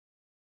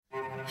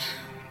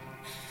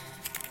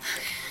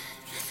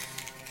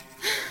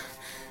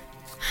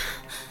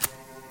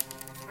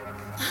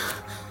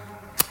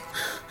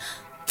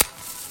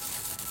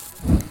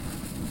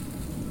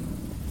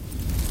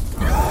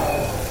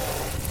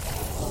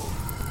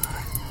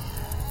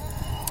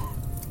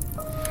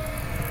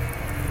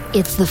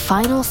It's the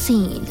final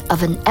scene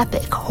of an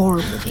epic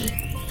horror movie.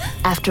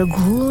 After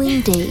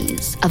grueling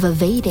days of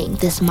evading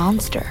this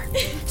monster,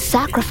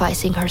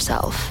 sacrificing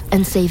herself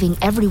and saving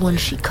everyone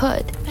she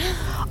could,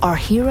 our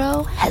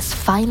hero has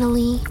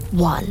finally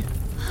won.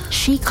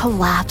 She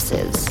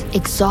collapses,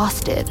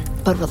 exhausted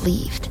but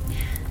relieved.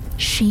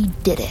 She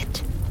did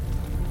it.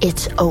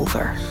 It's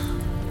over.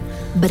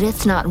 But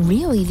it's not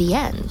really the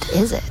end,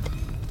 is it?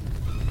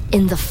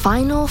 In the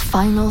final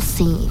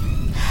scene,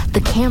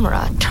 the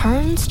camera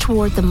turns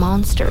toward the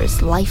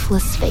monster's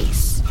lifeless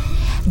face.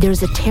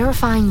 There's a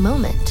terrifying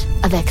moment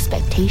of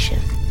expectation.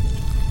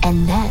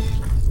 And then,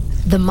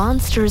 the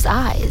monster's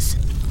eyes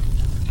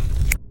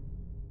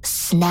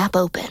snap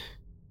open.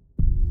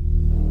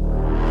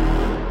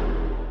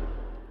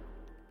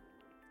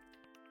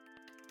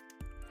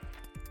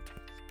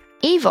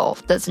 Evil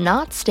does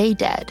not stay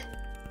dead.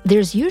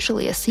 There's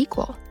usually a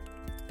sequel.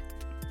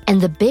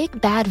 And the big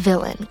bad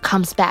villain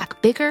comes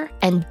back bigger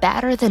and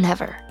badder than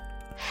ever.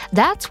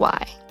 That's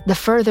why, the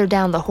further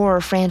down the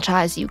horror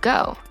franchise you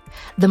go,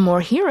 the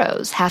more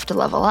heroes have to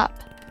level up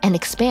and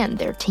expand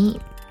their team.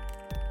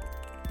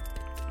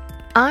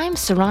 I'm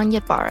Saron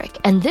Yitbarek,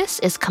 and this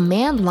is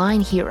Command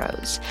Line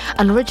Heroes,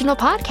 an original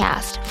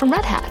podcast from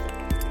Red Hat.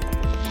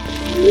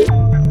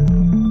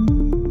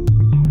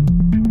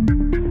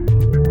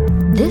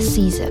 This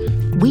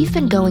season, we've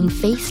been going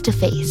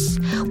face-to-face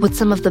with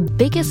some of the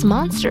biggest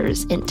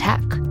monsters in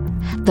tech.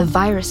 The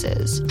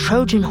viruses,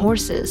 Trojan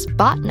horses,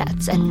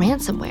 botnets, and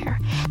ransomware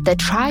that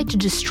tried to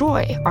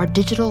destroy our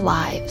digital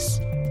lives.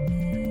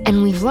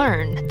 And we've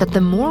learned that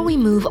the more we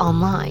move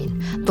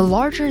online, the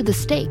larger the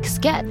stakes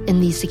get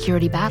in these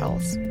security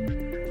battles.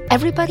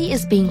 Everybody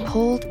is being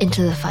pulled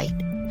into the fight.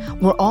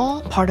 We're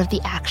all part of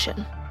the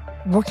action,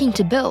 working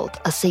to build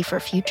a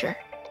safer future.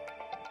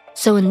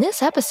 So in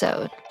this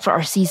episode, for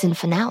our season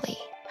finale,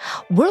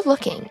 we're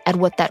looking at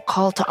what that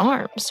call to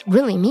arms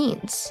really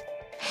means.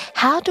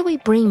 How do we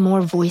bring more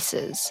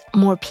voices,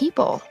 more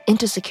people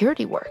into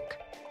security work?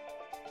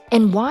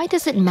 And why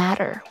does it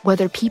matter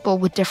whether people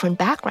with different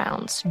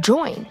backgrounds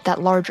join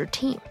that larger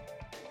team?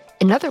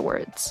 In other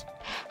words,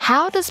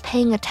 how does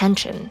paying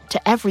attention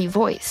to every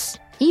voice,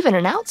 even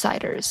an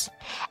outsider's,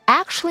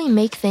 actually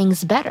make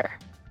things better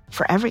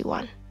for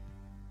everyone?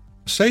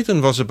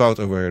 Satan was about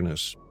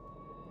awareness.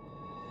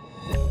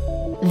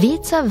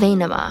 Vita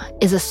Venema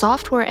is a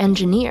software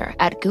engineer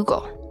at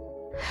Google.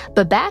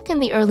 But back in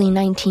the early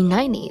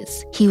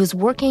 1990s, he was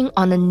working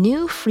on a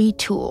new free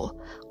tool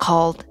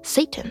called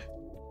Satan.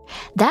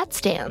 That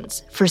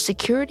stands for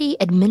Security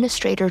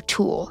Administrator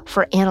Tool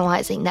for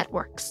Analyzing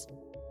Networks.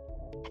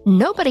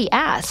 Nobody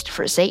asked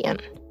for Satan.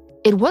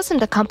 It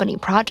wasn't a company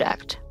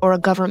project or a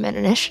government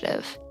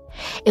initiative.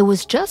 It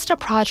was just a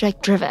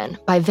project driven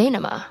by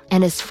Venema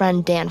and his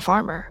friend Dan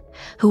Farmer,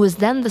 who was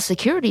then the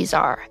security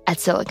czar at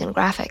Silicon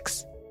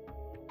Graphics.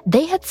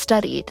 They had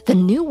studied the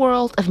new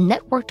world of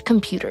networked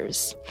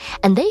computers,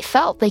 and they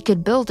felt they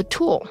could build a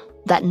tool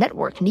that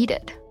network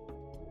needed.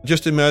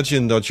 Just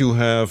imagine that you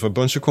have a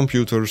bunch of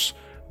computers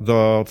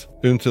that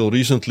until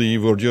recently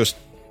were just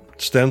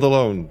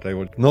standalone. They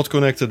were not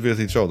connected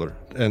with each other.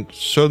 And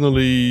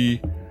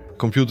suddenly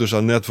computers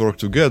are networked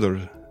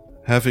together.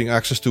 Having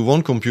access to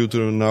one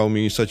computer now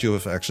means that you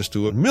have access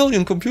to 1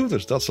 million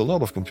computers. That's a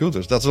lot of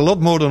computers. That's a lot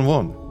more than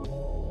one.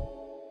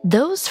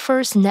 Those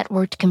first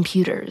networked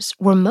computers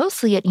were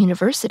mostly at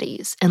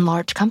universities and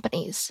large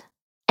companies.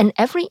 And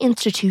every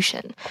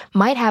institution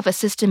might have a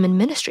system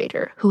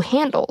administrator who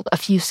handled a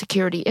few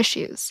security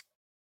issues.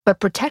 But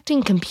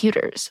protecting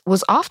computers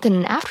was often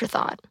an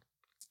afterthought.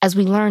 As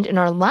we learned in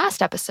our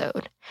last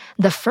episode,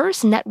 the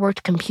first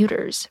networked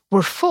computers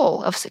were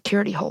full of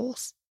security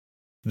holes.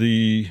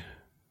 The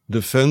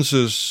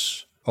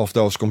defenses of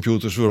those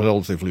computers were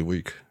relatively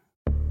weak.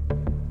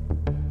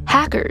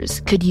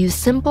 Hackers could use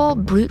simple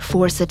brute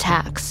force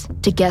attacks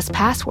to guess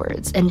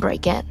passwords and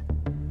break in.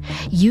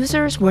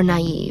 Users were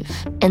naive,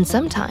 and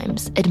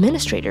sometimes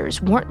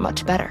administrators weren't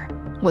much better.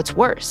 What's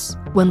worse,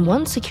 when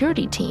one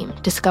security team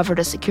discovered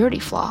a security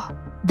flaw,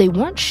 they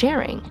weren't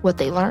sharing what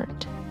they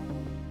learned.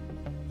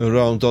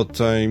 Around that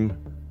time,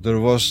 there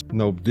was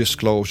no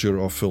disclosure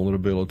of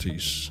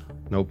vulnerabilities,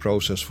 no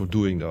process for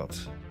doing that.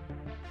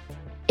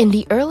 In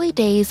the early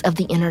days of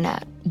the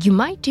internet, you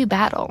might do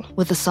battle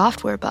with a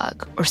software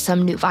bug or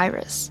some new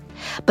virus,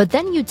 but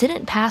then you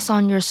didn't pass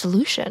on your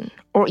solution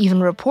or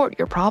even report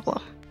your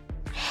problem.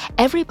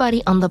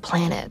 Everybody on the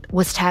planet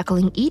was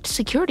tackling each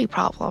security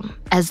problem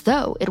as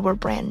though it were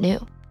brand new.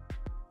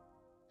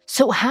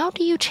 So how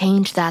do you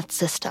change that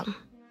system?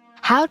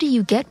 How do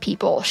you get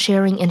people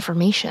sharing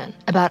information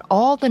about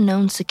all the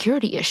known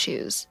security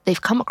issues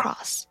they've come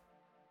across?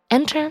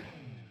 Enter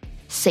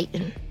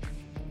Satan.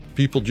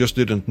 People just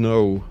didn't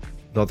know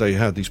that they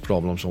had these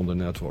problems on the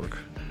network.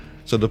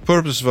 So the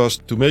purpose was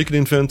to make an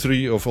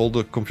inventory of all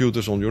the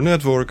computers on your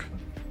network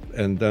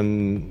and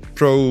then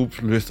probe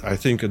with, I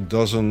think,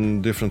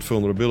 12 different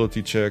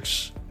vulnerability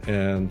checks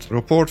and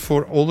report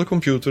for all the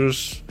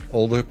computers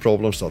all the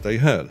problems that they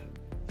had.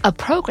 a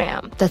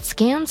program that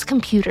scans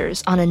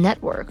computers on a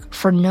network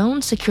for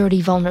known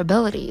security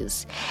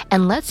vulnerabilities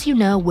and lets you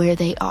know where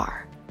they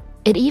are.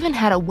 It even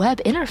had a web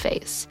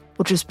interface,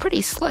 which was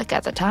pretty slick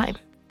at the time.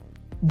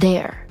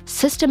 There,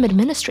 system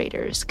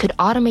administrators could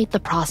automate the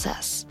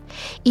process,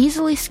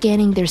 easily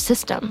scanning their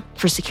system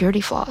for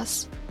security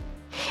flaws.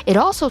 It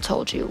also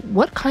told you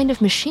what kind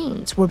of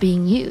machines were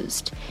being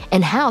used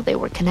and how they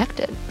were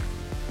connected.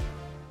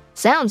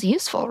 Sounds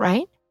useful,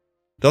 right?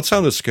 That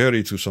sounded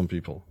scary to some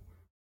people.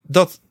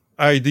 That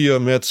idea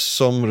met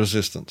some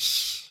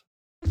resistance.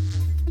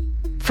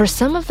 For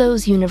some of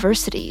those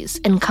universities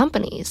and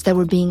companies that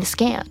were being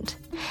scanned,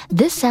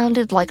 this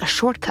sounded like a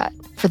shortcut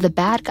for the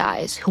bad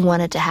guys who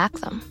wanted to hack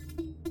them.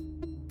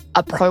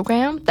 A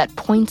program that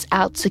points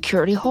out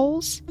security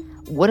holes?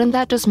 Wouldn't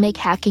that just make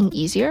hacking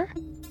easier?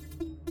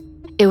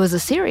 It was a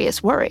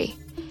serious worry.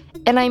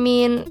 And I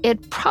mean,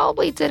 it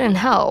probably didn't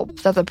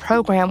help that the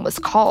program was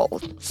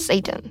called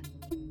Satan.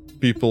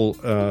 People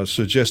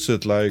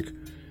suggested,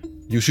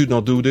 you should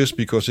not do this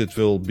because it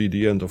will be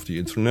the end of the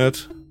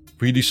internet.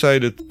 We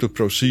decided to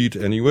proceed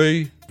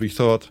anyway. We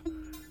thought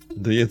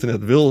the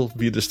internet will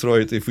be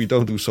destroyed if we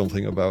don't do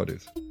something about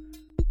it.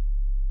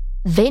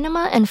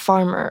 Venema and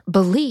Farmer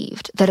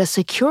believed that a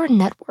secure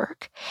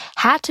network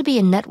had to be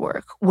a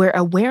network where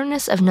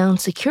awareness of known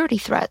security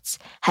threats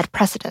had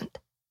precedent.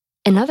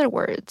 In other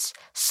words,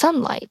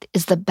 sunlight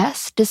is the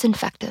best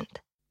disinfectant.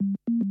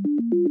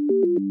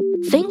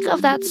 Think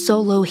of that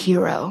solo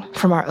hero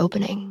from our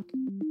opening.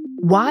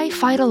 Why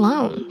fight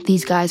alone,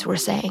 these guys were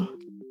saying.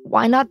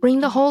 Why not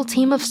bring the whole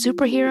team of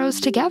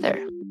superheroes together?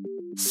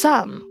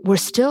 Some were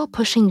still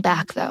pushing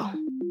back, though.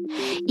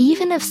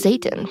 Even if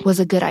Satan was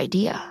a good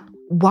idea,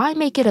 why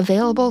make it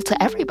available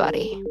to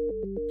everybody?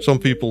 Some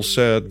people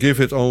said, give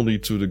it only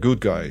to the good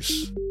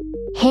guys.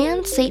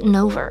 Hand Satan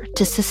over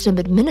to system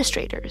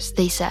administrators,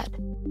 they said.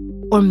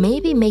 Or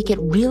maybe make it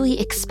really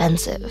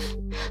expensive,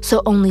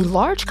 so only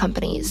large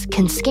companies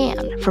can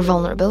scan for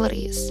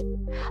vulnerabilities.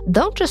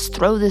 Don't just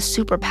throw this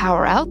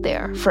superpower out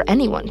there for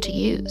anyone to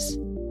use.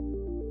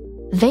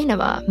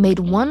 Venema made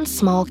one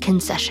small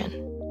concession.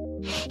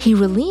 He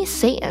released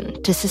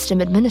Satan to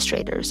system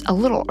administrators a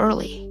little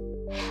early.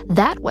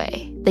 That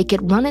way, they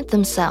could run it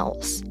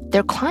themselves,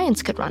 their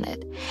clients could run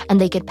it, and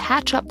they could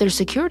patch up their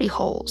security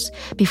holes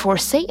before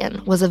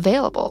Satan was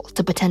available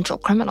to potential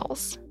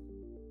criminals.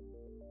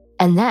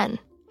 And then,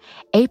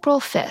 April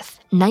 5th,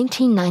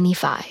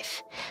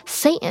 1995,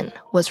 Satan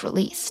was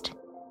released.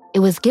 It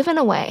was given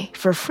away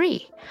for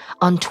free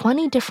on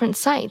 20 different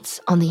sites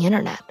on the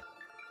internet.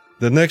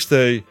 The next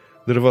day,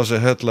 there was a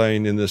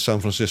headline in the San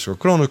Francisco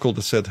Chronicle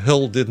that said,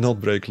 "Hell did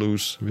not break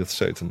loose with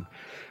Satan.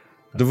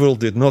 The world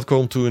did not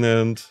come to an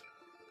end."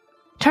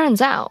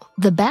 Turns out,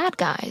 the bad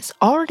guys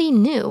already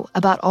knew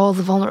about all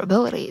the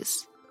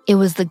vulnerabilities. It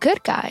was the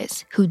good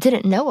guys who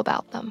didn't know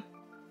about them.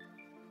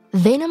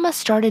 Venema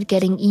started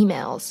getting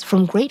emails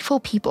from grateful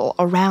people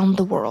around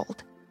the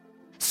world.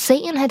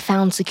 Satan had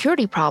found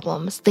security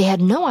problems they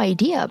had no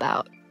idea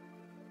about.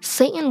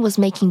 Satan was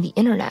making the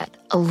internet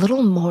a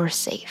little more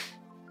safe.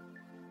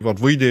 What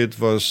we did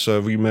was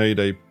we made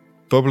a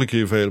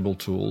publicly available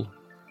tool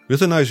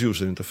with a nice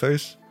user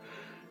interface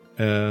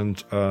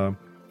and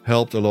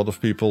helped a lot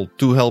of people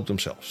to help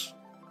themselves.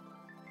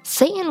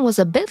 Satan was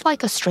a bit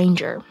like a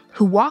stranger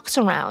who walks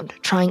around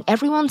trying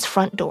everyone's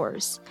front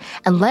doors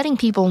and letting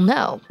people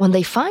know when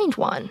they find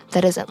one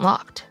that isn't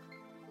locked.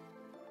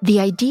 The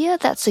idea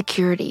that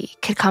security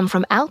could come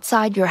from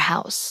outside your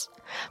house,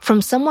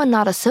 from someone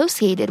not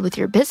associated with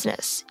your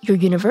business, your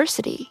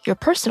university, your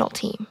personal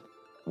team,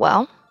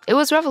 well, it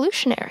was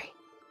revolutionary.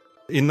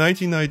 In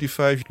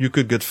 1995, you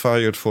could get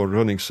fired for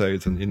running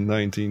Satan. In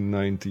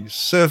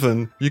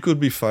 1997, you could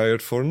be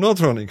fired for not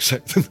running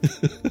Satan.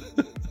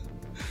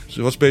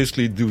 So it was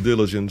basically due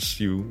diligence.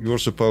 You're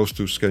supposed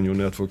to scan your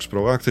networks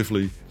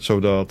proactively so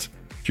that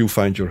you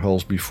find your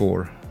holes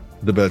before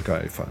the bad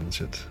guy finds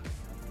it.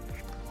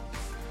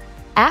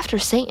 After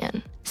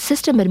Satan,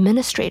 system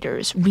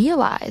administrators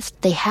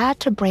realized they had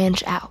to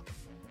branch out.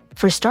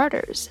 For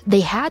starters,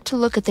 they had to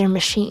look at their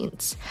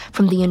machines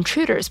from the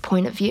intruder's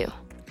point of view.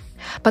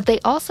 But they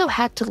also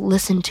had to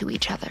listen to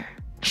each other,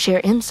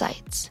 share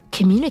insights,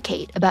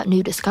 communicate about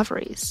new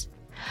discoveries.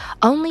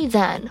 Only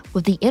then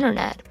would the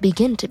internet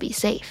begin to be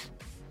safe.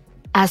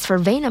 As for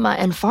Venema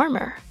and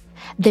Farmer,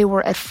 they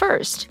were at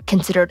first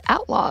considered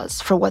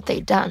outlaws for what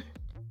they'd done.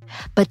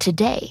 But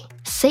today,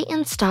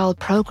 Satan-style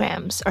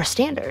programs are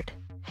standard.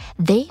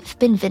 They've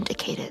been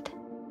vindicated.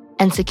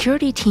 And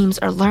security teams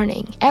are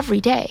learning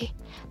every day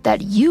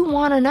that you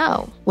want to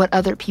know what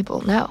other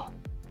people know.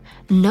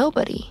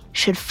 Nobody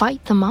should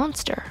fight the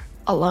monster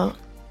alone.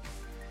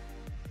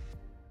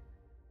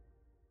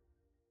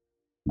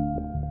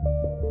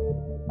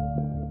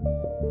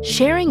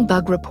 Sharing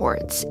bug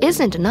reports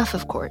isn't enough,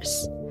 of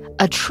course.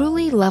 A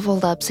truly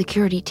leveled up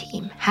security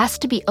team has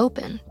to be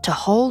open to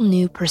whole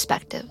new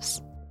perspectives.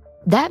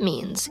 That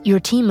means your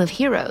team of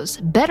heroes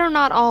better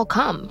not all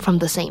come from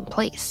the same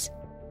place.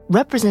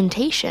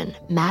 Representation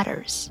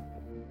matters.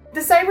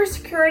 The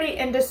cybersecurity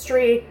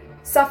industry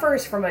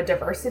suffers from a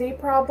diversity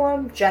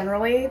problem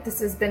generally. This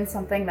has been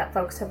something that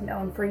folks have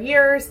known for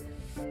years.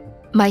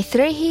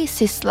 Maitreyi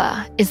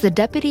Sisla is the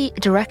deputy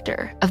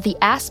director of the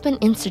Aspen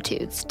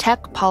Institute's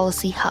Tech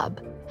Policy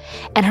Hub,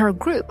 and her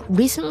group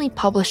recently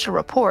published a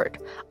report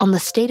on the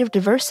state of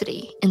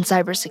diversity in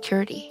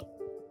cybersecurity.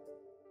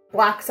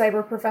 Black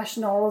cyber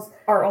professionals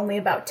are only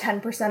about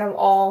 10% of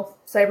all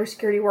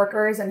cybersecurity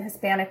workers, and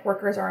Hispanic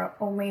workers are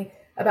only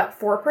about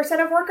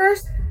 4% of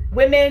workers.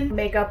 Women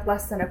make up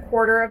less than a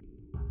quarter.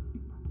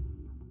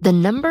 The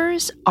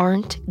numbers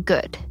aren't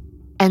good.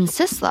 And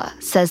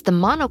Sisla says the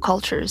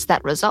monocultures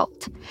that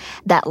result,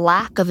 that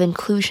lack of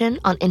inclusion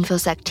on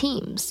InfoSec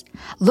teams,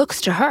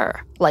 looks to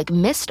her like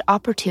missed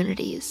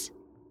opportunities.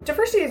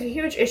 Diversity is a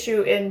huge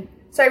issue in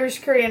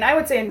cybersecurity, and I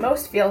would say in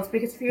most fields,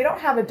 because if you don't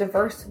have a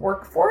diverse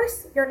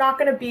workforce, you're not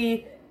going to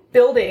be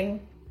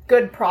building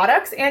good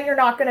products, and you're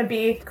not going to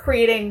be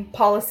creating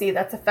policy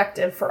that's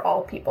effective for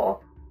all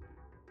people.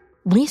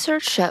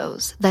 Research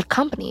shows that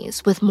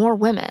companies with more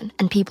women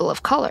and people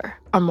of color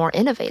are more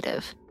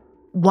innovative.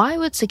 Why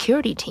would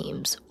security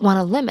teams want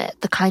to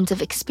limit the kinds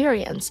of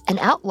experience and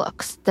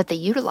outlooks that they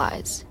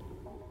utilize?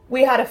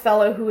 We had a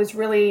fellow who was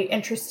really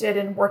interested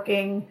in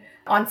working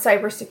on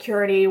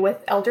cybersecurity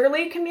with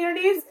elderly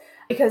communities,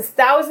 because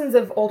thousands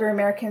of older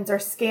Americans are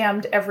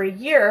scammed every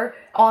year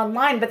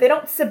online, but they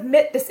don't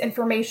submit this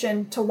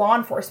information to law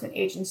enforcement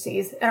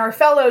agencies. And our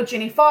fellow,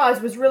 Ginny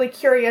Foz, was really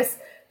curious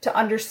to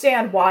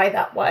understand why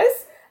that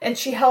was. And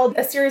she held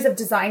a series of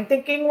design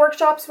thinking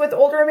workshops with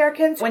older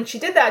Americans. When she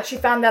did that, she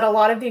found that a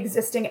lot of the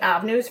existing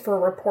avenues for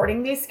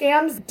reporting these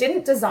scams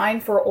didn't design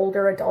for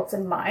older adults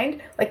in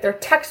mind. Like, their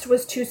text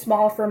was too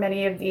small for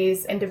many of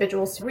these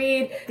individuals to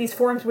read. These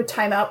forms would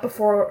time out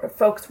before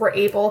folks were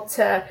able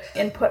to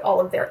input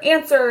all of their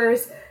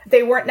answers.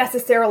 They weren't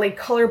necessarily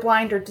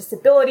colorblind or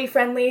disability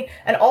friendly.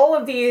 And all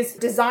of these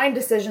design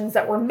decisions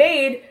that were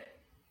made,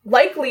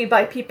 likely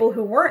by people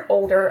who weren't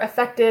older,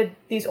 affected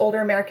these older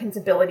Americans'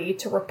 ability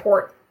to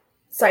report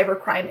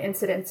cybercrime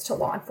incidents to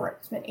law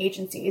enforcement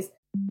agencies.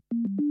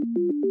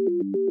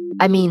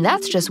 I mean,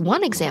 that's just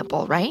one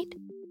example, right?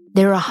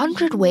 There are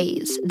 100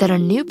 ways that a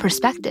new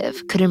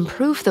perspective could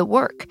improve the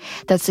work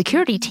that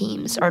security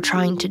teams are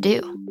trying to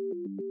do.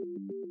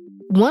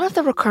 One of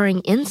the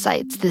recurring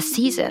insights this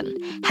season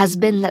has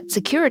been that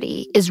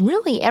security is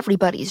really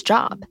everybody's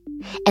job,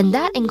 and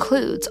that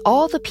includes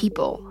all the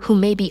people who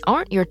maybe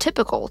aren't your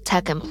typical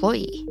tech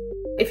employee.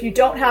 If you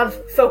don't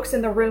have folks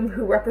in the room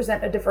who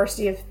represent a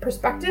diversity of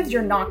perspectives,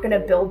 you're not going to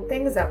build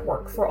things that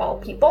work for all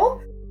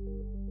people.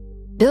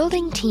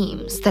 Building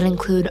teams that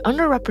include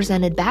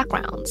underrepresented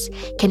backgrounds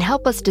can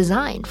help us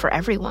design for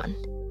everyone.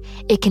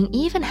 It can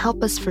even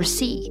help us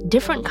foresee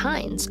different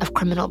kinds of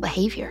criminal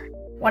behavior.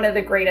 One of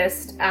the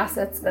greatest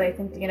assets that I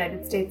think the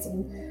United States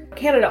and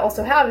Canada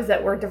also have is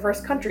that we're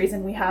diverse countries,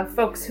 and we have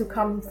folks who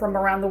come from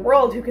around the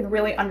world who can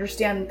really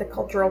understand the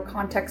cultural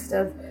context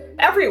of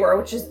everywhere,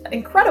 which is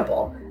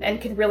incredible,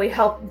 and can really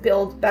help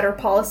build better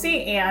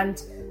policy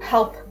and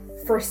help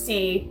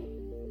foresee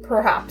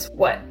perhaps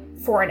what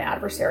foreign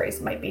adversaries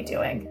might be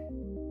doing.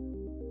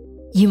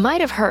 You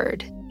might have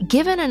heard,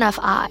 given enough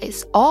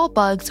eyes, all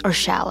bugs are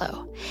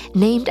shallow.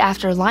 Named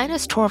after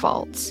Linus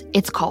Torvalds,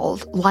 it's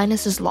called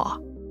Linus's Law.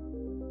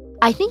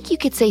 I think you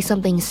could say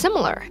something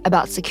similar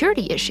about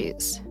security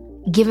issues.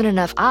 Given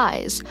enough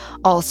eyes,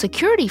 all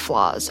security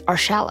flaws are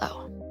shallow.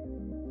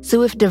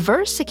 So if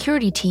diverse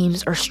security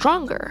teams are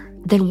stronger,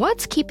 then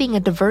what's keeping a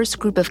diverse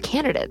group of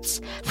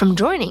candidates from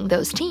joining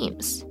those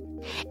teams?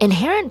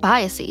 Inherent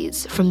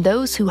biases from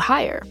those who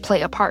hire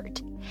play a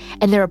part,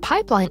 and there are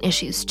pipeline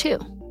issues too.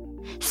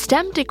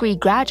 STEM degree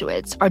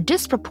graduates are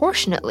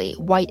disproportionately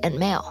white and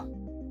male.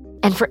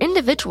 And for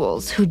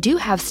individuals who do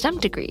have STEM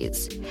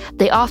degrees,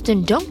 they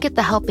often don't get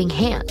the helping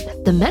hand,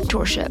 the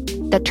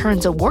mentorship that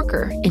turns a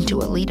worker into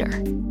a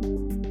leader.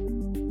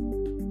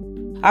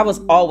 I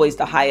was always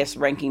the highest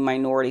ranking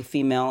minority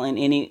female in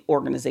any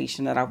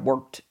organization that I've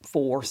worked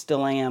for,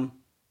 still am.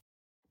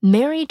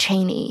 Mary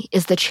Cheney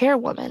is the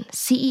chairwoman,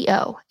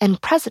 CEO,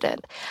 and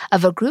president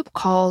of a group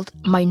called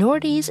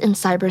Minorities in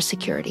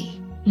Cybersecurity,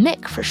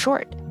 MIC for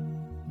short.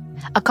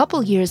 A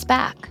couple years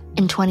back,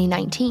 in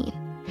 2019,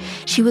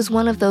 she was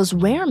one of those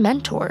rare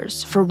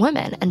mentors for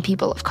women and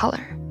people of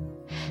color.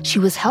 She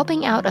was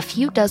helping out a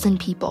few dozen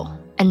people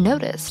and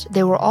noticed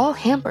they were all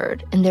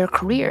hampered in their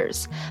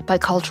careers by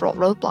cultural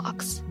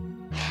roadblocks.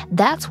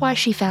 That's why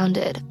she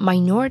founded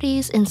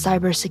Minorities in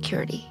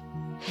Cybersecurity,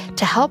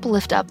 to help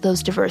lift up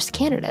those diverse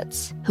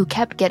candidates who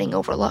kept getting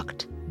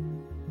overlooked.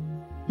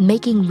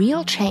 Making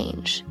real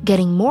change,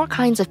 getting more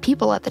kinds of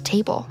people at the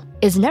table,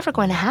 is never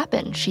going to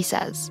happen, she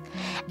says,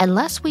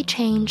 unless we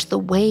change the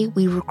way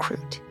we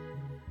recruit.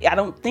 I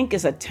don't think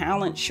it's a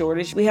talent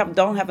shortage. We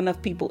don't have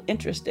enough people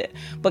interested.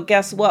 But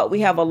guess what?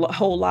 We have a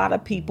whole lot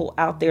of people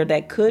out there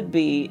that could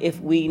be if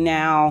we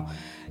now,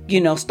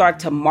 start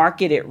to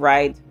market it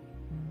right.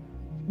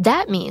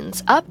 That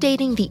means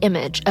updating the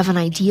image of an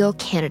ideal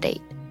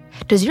candidate.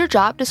 Does your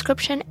job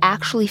description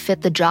actually fit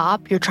the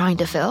job you're trying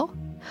to fill?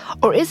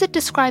 Or is it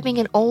describing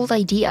an old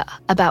idea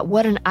about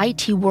what an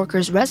IT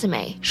worker's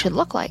resume should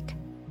look like?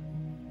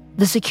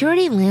 The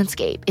security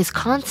landscape is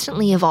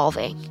constantly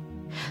evolving.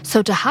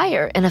 So to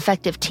hire an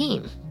effective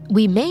team,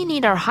 we may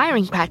need our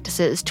hiring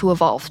practices to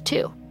evolve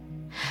too.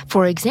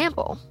 For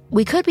example,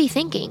 we could be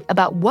thinking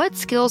about what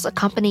skills a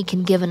company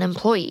can give an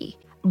employee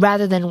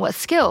rather than what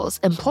skills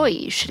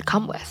employees should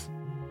come with.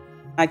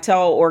 I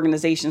tell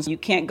organizations you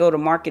can't go to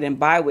market and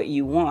buy what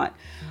you want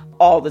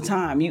all the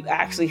time. You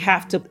actually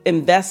have to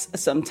invest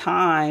some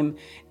time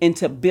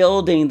into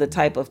building the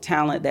type of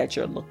talent that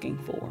you're looking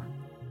for.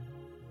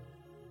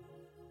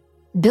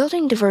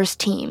 Building diverse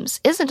teams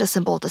isn't a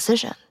simple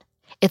decision.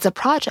 It's a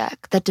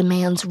project that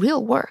demands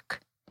real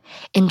work.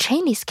 In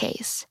Cheney's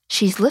case,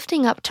 she's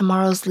lifting up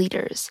tomorrow's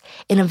leaders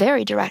in a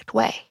very direct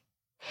way.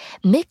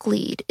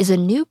 MIC-Lead is a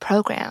new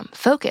program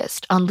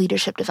focused on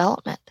leadership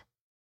development.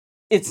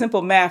 It's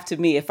simple math to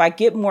me. If I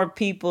get more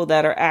people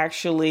that are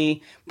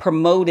actually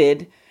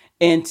promoted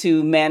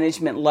into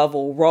management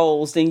level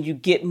roles, then you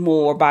get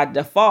more by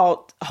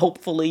default.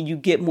 Hopefully you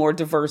get more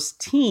diverse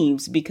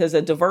teams, because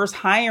a diverse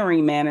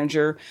hiring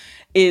manager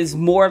is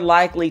more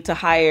likely to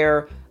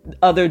hire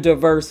other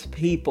diverse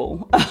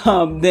people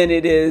than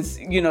it is,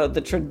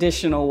 the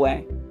traditional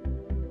way.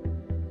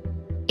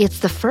 It's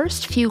the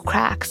first few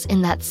cracks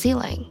in that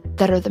ceiling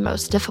that are the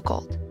most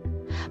difficult.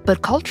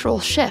 But cultural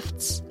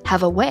shifts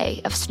have a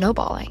way of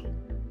snowballing.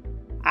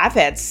 I've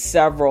had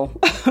several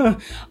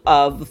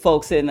of the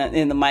folks in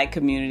the MIC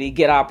community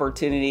get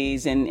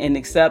opportunities and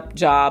accept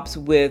jobs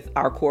with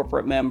our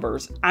corporate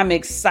members. I'm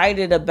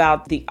excited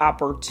about the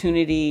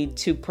opportunity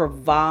to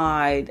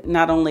provide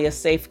not only a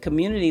safe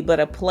community,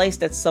 but a place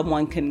that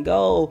someone can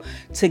go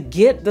to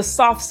get the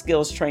soft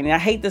skills training. I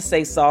hate to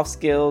say soft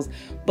skills,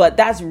 but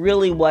that's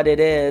really what it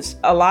is.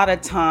 A lot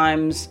of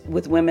times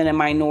with women and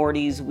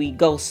minorities, we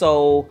go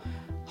so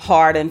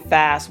hard and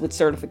fast with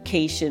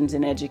certifications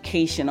and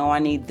education. Oh, I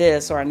need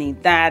this or I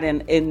need that.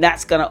 And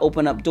that's going to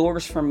open up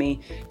doors for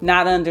me.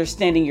 Not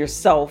understanding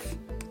yourself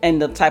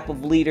and the type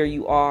of leader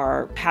you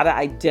are, how to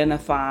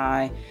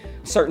identify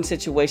certain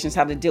situations,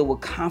 how to deal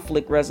with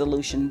conflict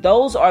resolution.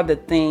 Those are the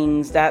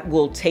things that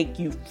will take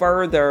you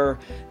further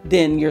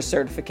than your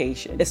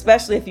certification,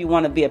 especially if you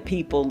want to be a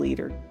people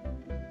leader.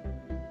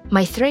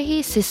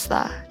 Maitreyi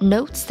Sisla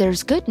notes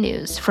there's good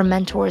news from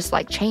mentors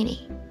like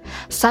Cheney.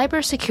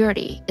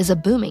 Cybersecurity is a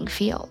booming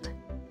field.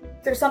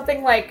 There's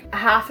something like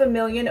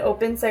 500,000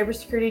 open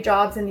cybersecurity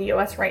jobs in the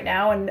US right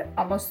now and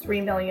almost 3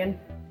 million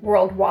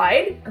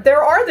worldwide.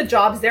 There are the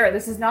jobs there.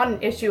 This is not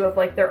an issue of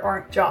there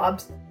aren't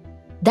jobs.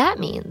 That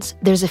means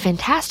there's a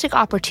fantastic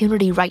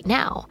opportunity right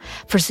now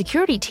for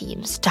security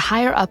teams to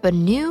hire up a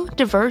new,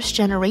 diverse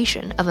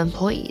generation of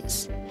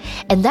employees.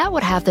 And that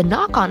would have the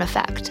knock-on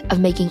effect of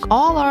making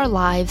all our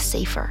lives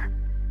safer.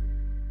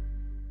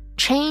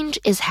 Change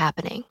is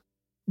happening.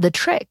 The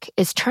trick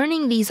is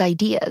turning these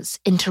ideas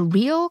into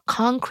real,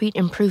 concrete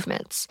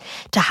improvements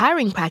to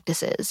hiring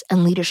practices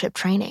and leadership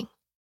training.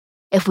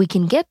 If we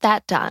can get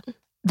that done,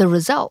 the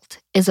result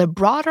is a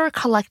broader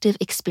collective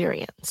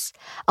experience,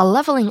 a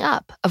leveling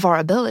up of our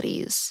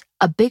abilities,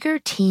 a bigger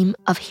team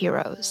of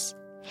heroes.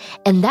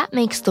 And that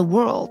makes the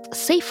world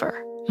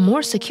safer,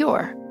 more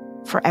secure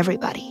for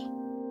everybody.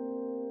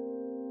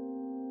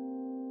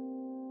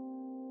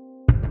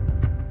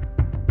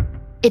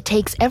 It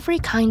takes every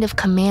kind of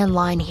command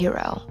line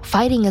hero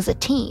fighting as a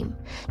team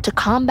to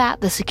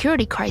combat the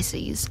security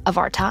crises of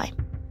our time.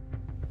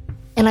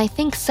 And I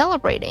think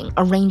celebrating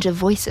a range of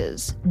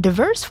voices,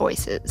 diverse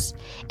voices,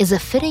 is a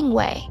fitting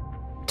way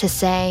to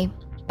say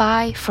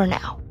bye for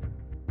now.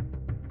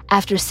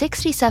 After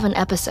 67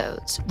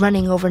 episodes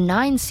running over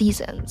 9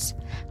 seasons,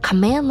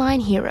 Command Line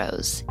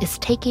Heroes is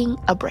taking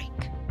a break.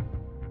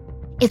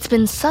 It's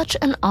been such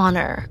an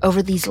honor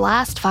over these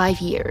last 5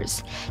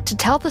 years to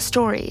tell the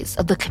stories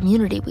of the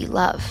community we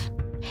love.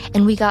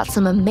 And we got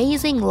some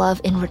amazing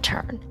love in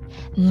return,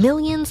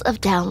 millions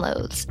of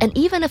downloads, and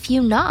even a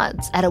few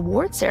nods at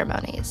award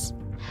ceremonies.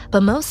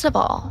 But most of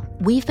all,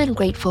 we've been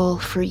grateful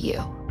for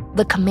you,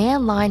 the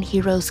Command Line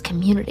Heroes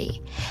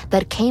community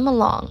that came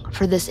along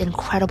for this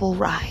incredible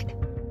ride.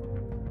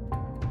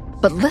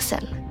 But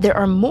listen, there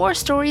are more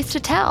stories to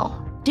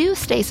tell. Do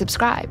stay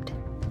subscribed.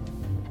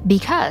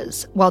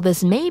 Because while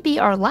this may be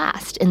our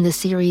last in this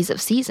series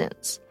of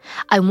seasons,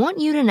 I want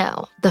you to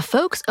know the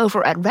folks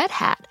over at Red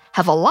Hat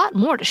have a lot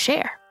more to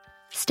share.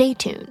 Stay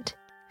tuned.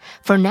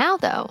 For now,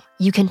 though,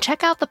 you can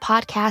check out the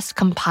podcast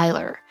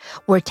Compiler,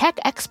 where tech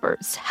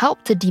experts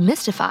help to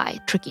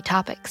demystify tricky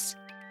topics.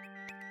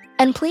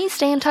 And please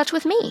stay in touch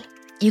with me.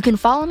 You can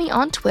follow me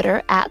on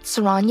Twitter at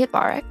Saron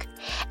Yitbarek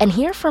and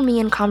hear from me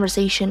in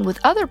conversation with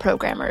other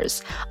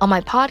programmers on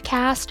my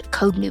podcast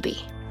Code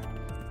Newbie.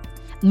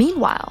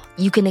 Meanwhile,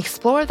 you can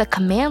explore the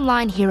Command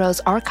Line Heroes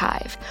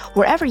archive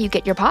wherever you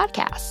get your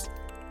podcasts.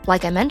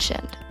 Like I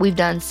mentioned, we've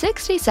done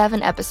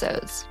 67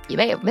 episodes. You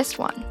may have missed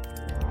one.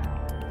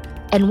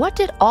 And what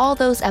did all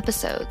those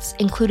episodes,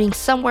 including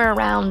somewhere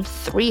around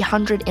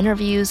 300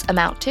 interviews,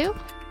 amount to?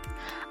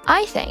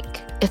 I think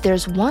if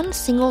there's one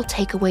single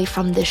takeaway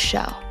from this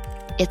show,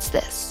 it's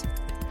this.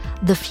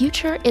 The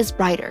future is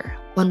brighter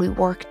when we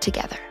work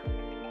together.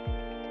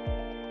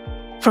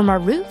 From our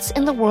roots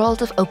in the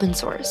world of open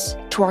source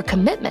to our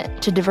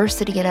commitment to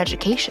diversity in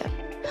education,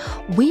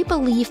 we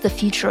believe the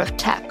future of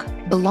tech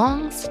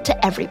belongs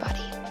to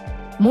everybody.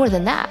 More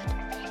than that,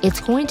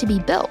 it's going to be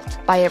built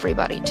by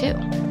everybody too.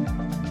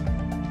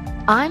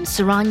 I'm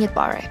Saran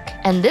Yitbarek,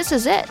 and this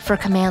is it for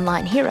Command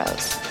Line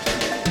Heroes.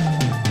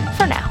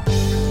 For now.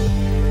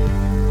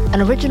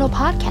 An original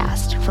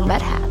podcast from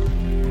Red Hat.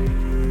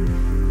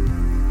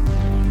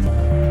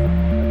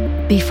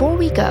 Before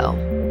we go,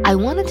 I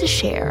wanted to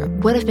share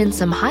what have been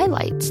some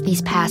highlights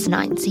these past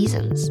 9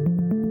 seasons.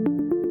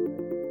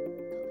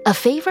 A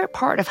favorite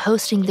part of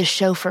hosting this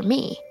show for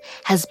me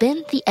has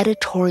been the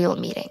editorial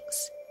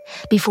meetings.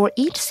 Before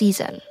each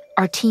season,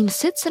 our team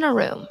sits in a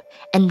room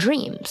and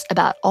dreams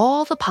about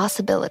all the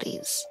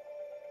possibilities.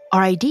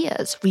 Our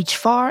ideas reach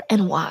far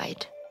and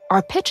wide.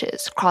 Our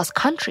pitches cross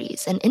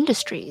countries and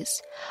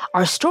industries.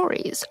 Our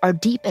stories are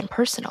deep and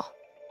personal.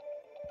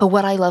 But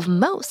what I love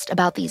most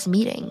about these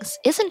meetings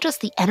isn't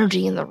just the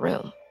energy in the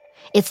room.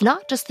 It's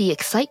not just the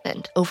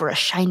excitement over a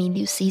shiny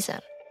new season.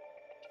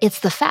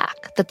 It's the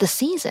fact that the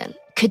season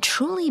could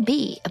truly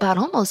be about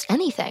almost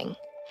anything,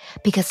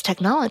 because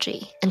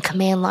technology and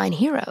command line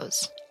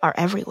heroes are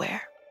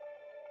everywhere.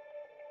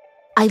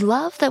 I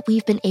love that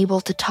we've been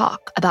able to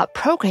talk about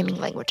programming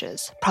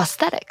languages,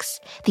 prosthetics,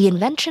 the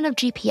invention of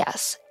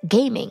GPS,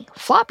 gaming,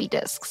 floppy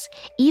disks,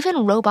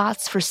 even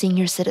robots for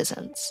senior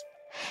citizens.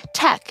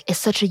 Tech is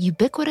such a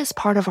ubiquitous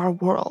part of our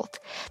world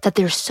that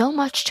there's so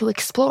much to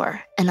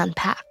explore and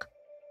unpack.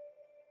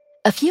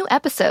 A few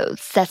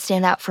episodes that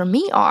stand out for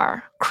me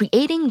are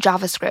creating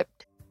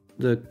JavaScript.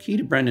 The key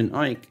to Brendan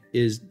Eich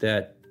is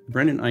that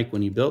Brendan Eich,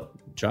 when he built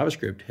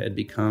JavaScript, had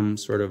become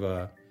sort of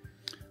a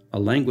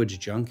language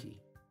junkie.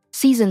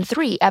 Season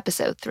 3,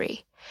 Episode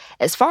 3.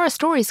 As far as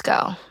stories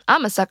go,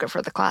 I'm a sucker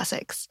for the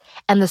classics.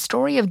 And the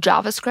story of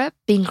JavaScript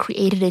being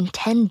created in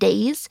 10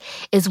 days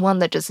is one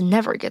that just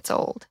never gets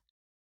old.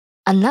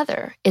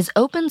 Another is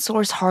open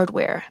source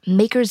hardware,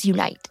 Makers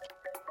Unite.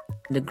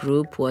 The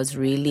group was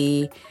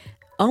really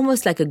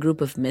almost like a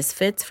group of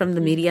misfits from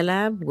the Media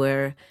Lab,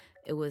 where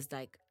it was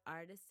like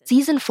artists.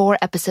 Season 4,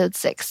 Episode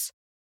 6.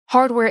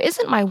 Hardware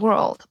isn't my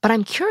world, but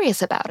I'm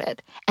curious about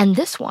it. And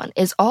this one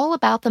is all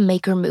about the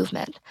maker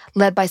movement,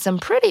 led by some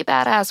pretty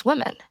badass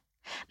women.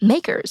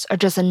 Makers are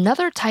just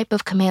another type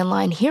of command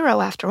line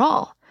hero after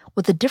all,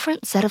 with a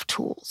different set of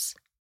tools.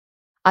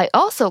 I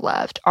also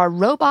loved our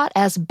Robot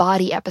as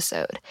Body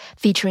episode,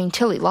 featuring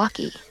Tilly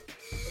Lockey.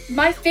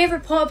 My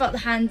favourite part about the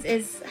hands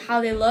is how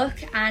they look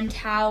and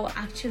how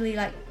actually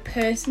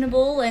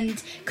personable and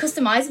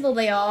customizable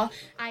they are.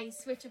 I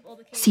switch up all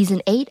the cases.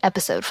 Season 8,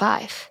 Episode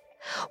 5.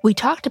 We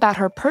talked about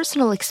her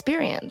personal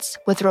experience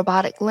with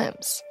robotic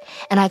limbs,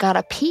 and I got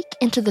a peek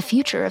into the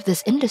future of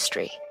this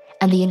industry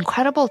and the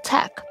incredible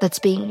tech that's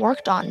being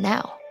worked on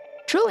now.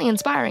 Truly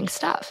inspiring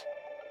stuff.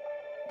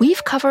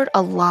 We've covered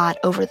a lot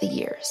over the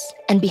years,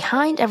 and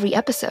behind every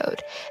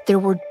episode, there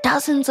were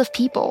dozens of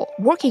people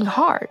working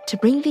hard to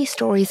bring these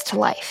stories to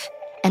life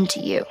and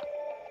to you.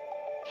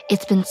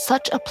 It's been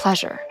such a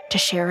pleasure to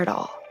share it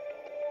all.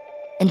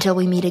 Until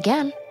we meet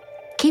again,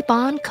 keep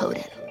on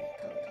coding.